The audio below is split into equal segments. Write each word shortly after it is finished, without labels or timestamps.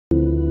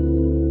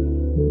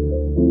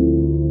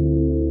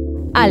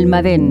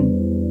Almadén.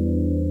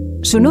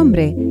 Su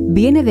nombre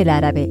viene del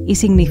árabe y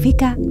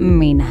significa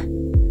mina.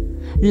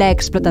 La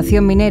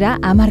explotación minera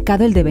ha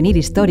marcado el devenir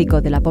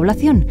histórico de la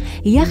población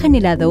y ha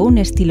generado un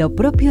estilo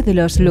propio de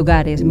los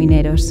lugares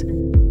mineros.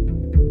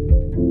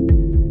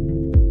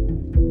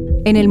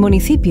 En el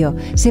municipio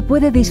se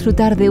puede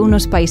disfrutar de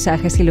unos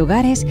paisajes y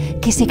lugares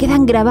que se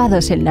quedan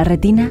grabados en la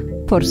retina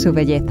por su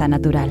belleza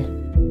natural.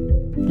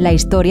 La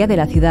historia de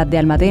la ciudad de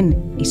Almadén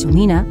y su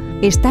mina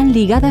están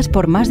ligadas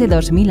por más de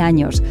 2000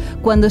 años,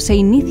 cuando se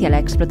inicia la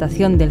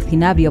explotación del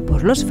cinabrio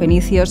por los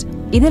fenicios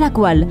y de la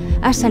cual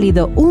ha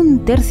salido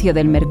 1/3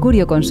 del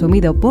mercurio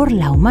consumido por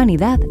la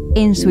humanidad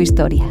en su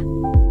historia.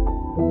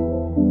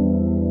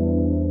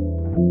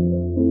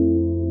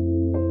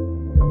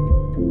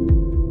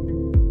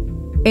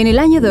 En el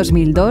año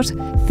 2002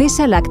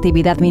 cesa la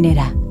actividad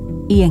minera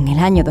y en el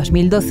año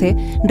 2012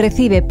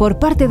 recibe por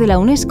parte de la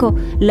UNESCO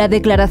la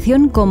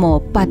declaración como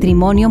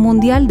Patrimonio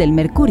Mundial del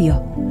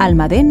Mercurio,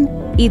 Almadén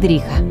y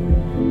Drija.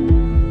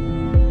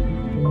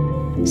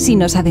 Si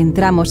nos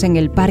adentramos en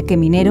el parque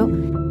minero,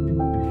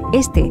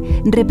 este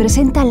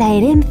representa la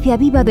herencia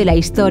viva de la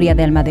historia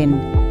de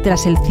Almadén,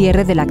 tras el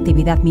cierre de la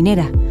actividad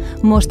minera,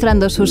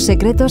 mostrando sus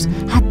secretos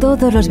a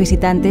todos los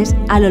visitantes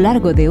a lo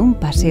largo de un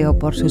paseo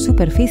por su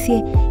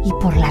superficie y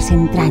por las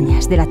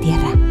entrañas de la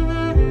tierra.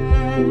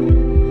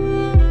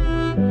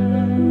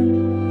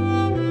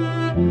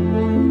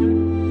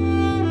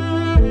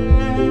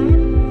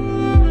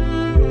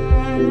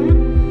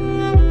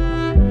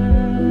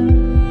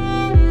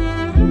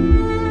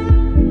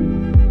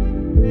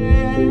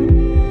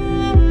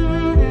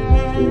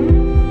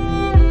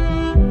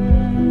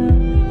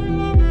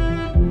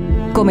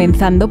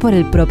 Comenzando por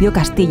el propio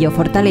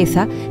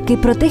castillo-fortaleza que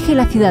protege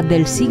la ciudad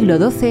del siglo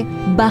XII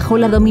bajo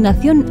la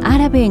dominación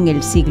árabe en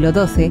el siglo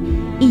XII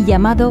y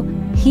llamado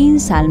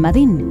Hins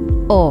al-Madin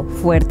o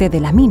Fuerte de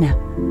la Mina,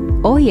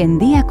 hoy en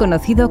día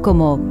conocido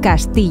como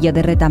Castillo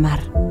de Retamar.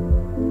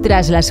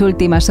 Tras las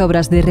últimas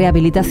obras de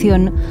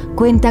rehabilitación,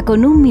 cuenta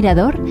con un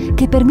mirador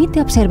que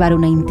permite observar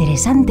una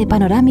interesante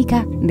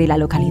panorámica de la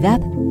localidad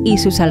y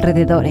sus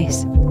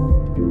alrededores.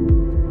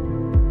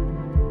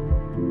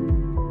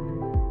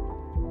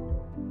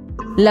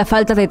 La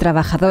falta de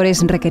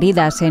trabajadores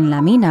requeridas en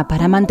la mina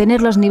para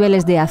mantener los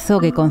niveles de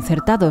azogue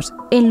concertados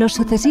en los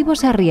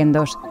sucesivos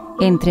arriendos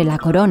entre la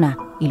corona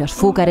y los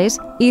fúcares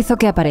hizo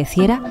que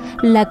apareciera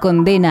la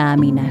condena a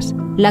minas,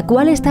 la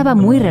cual estaba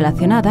muy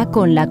relacionada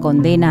con la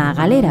condena a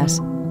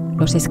galeras.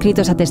 Los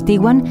escritos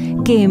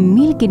atestiguan que en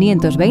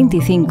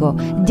 1525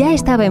 ya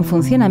estaba en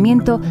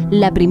funcionamiento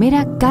la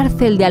primera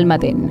cárcel de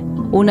Almadén,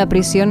 una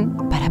prisión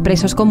para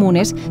presos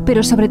comunes,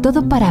 pero sobre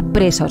todo para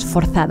presos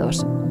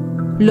forzados.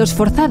 Los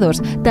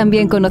forzados,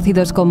 también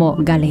conocidos como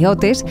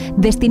galeotes,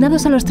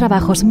 destinados a los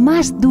trabajos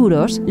más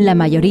duros, la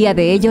mayoría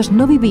de ellos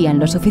no vivían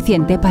lo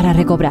suficiente para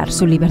recobrar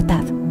su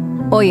libertad.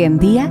 Hoy en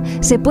día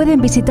se pueden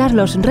visitar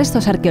los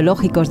restos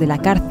arqueológicos de la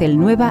cárcel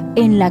nueva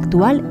en la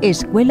actual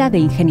Escuela de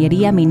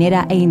Ingeniería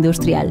Minera e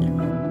Industrial.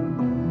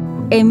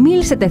 En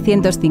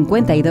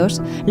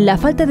 1752, la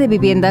falta de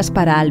viviendas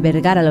para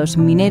albergar a los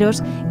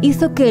mineros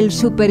hizo que el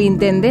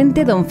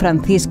superintendente don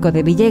Francisco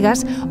de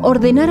Villegas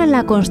ordenara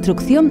la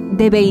construcción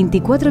de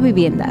 24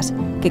 viviendas,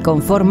 que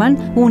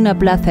conforman una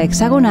plaza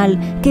hexagonal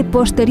que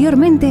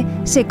posteriormente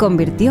se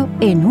convirtió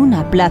en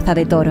una plaza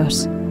de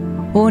toros.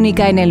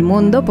 Única en el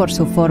mundo por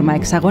su forma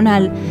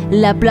hexagonal,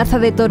 la Plaza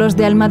de Toros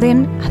de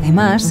Almadén,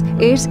 además,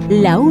 es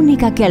la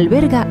única que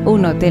alberga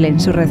un hotel en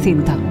su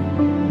recinto.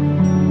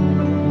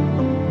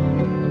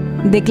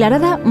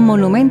 Declarada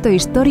Monumento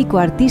Histórico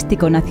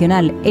Artístico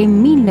Nacional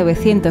en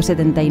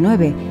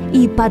 1979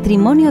 y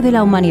Patrimonio de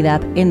la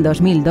Humanidad en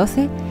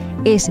 2012,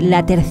 es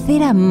la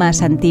tercera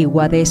más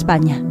antigua de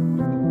España.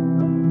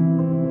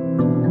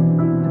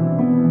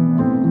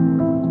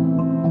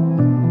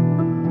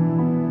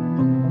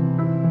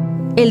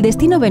 El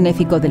destino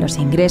benéfico de los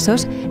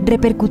ingresos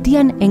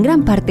repercutían en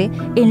gran parte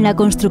en la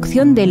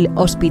construcción del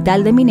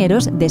Hospital de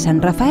Mineros de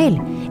San Rafael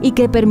y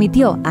que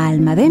permitió a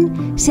Almadén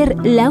ser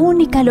la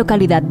única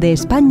localidad de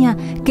España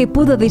que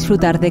pudo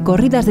disfrutar de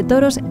corridas de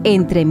toros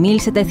entre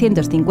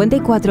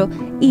 1754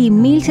 y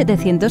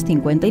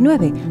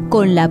 1759,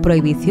 con la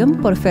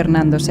prohibición por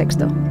Fernando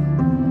VI.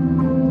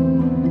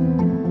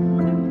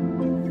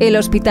 El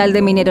Hospital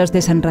de Mineros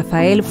de San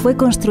Rafael fue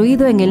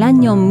construido en el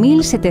año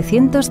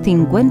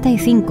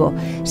 1755,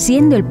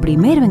 siendo el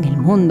primero en el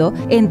mundo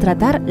en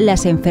tratar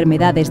las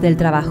enfermedades del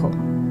trabajo.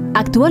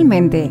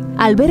 Actualmente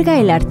alberga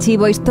el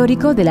archivo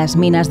histórico de las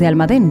minas de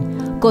Almadén,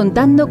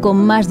 contando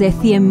con más de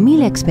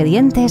 100.000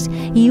 expedientes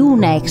y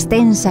una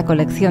extensa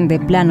colección de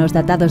planos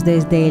datados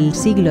desde el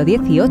siglo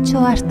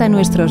XVIII hasta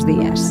nuestros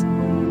días.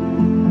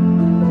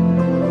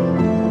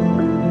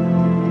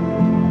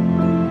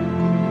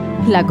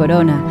 La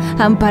corona,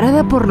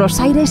 amparada por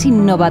los aires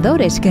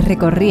innovadores que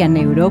recorrían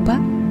Europa,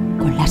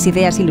 con las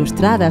ideas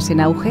ilustradas en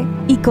auge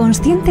y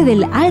consciente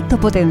del alto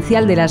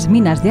potencial de las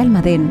minas de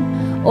Almadén,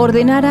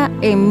 ordenara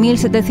en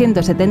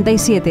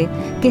 1777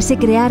 que se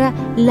creara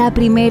la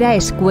primera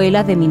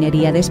escuela de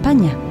minería de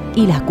España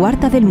y la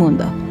cuarta del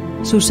mundo,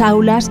 Sus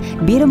aulas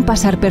vieron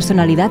pasar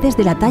personalidades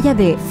de la talla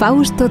de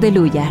Fausto de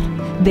Lúllar,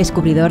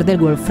 descubridor del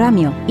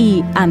wolframio,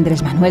 y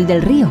Andrés Manuel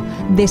del Río,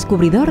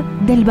 descubridor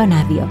del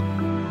vanadio.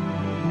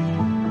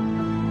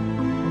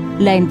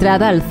 La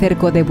entrada al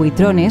cerco de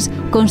Buitrones,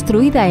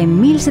 construida en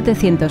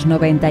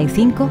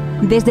 1795,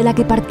 desde la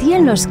que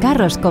partían los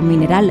carros con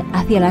mineral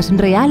hacia las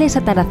reales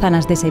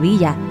atarazanas de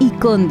Sevilla y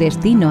con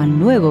destino al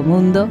Nuevo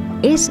Mundo,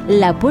 es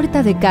la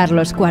Puerta de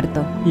Carlos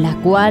IV, la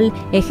cual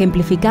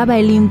ejemplificaba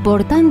el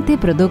importante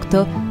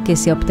producto que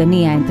se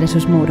obtenía entre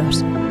sus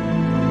muros.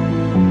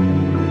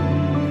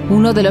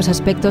 Uno de los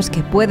aspectos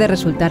que puede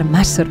resultar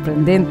más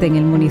sorprendente en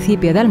el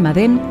municipio de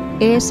Almadén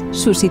es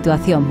su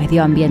situación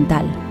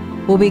medioambiental.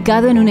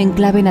 Ubicado en un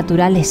enclave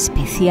natural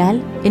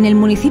especial, en el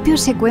municipio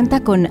se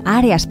cuenta con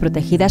áreas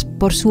protegidas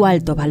por su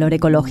alto valor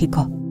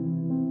ecológico.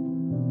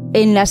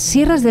 En las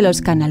sierras de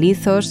los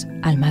Canalizos,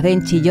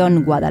 Almadén,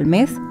 Chillón,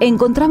 Guadalmedz,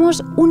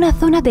 encontramos una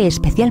zona de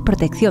especial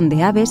protección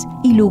de aves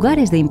y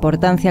lugares de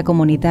importancia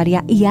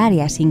comunitaria y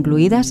áreas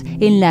incluidas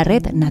en la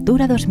red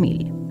Natura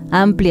 2000.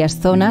 Amplias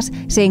zonas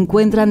se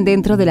encuentran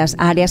dentro de las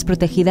áreas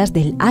protegidas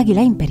del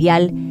águila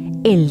imperial,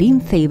 el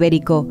lince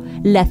ibérico,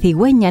 la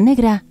cigüeña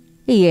negra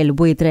y el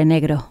buitre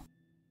negro.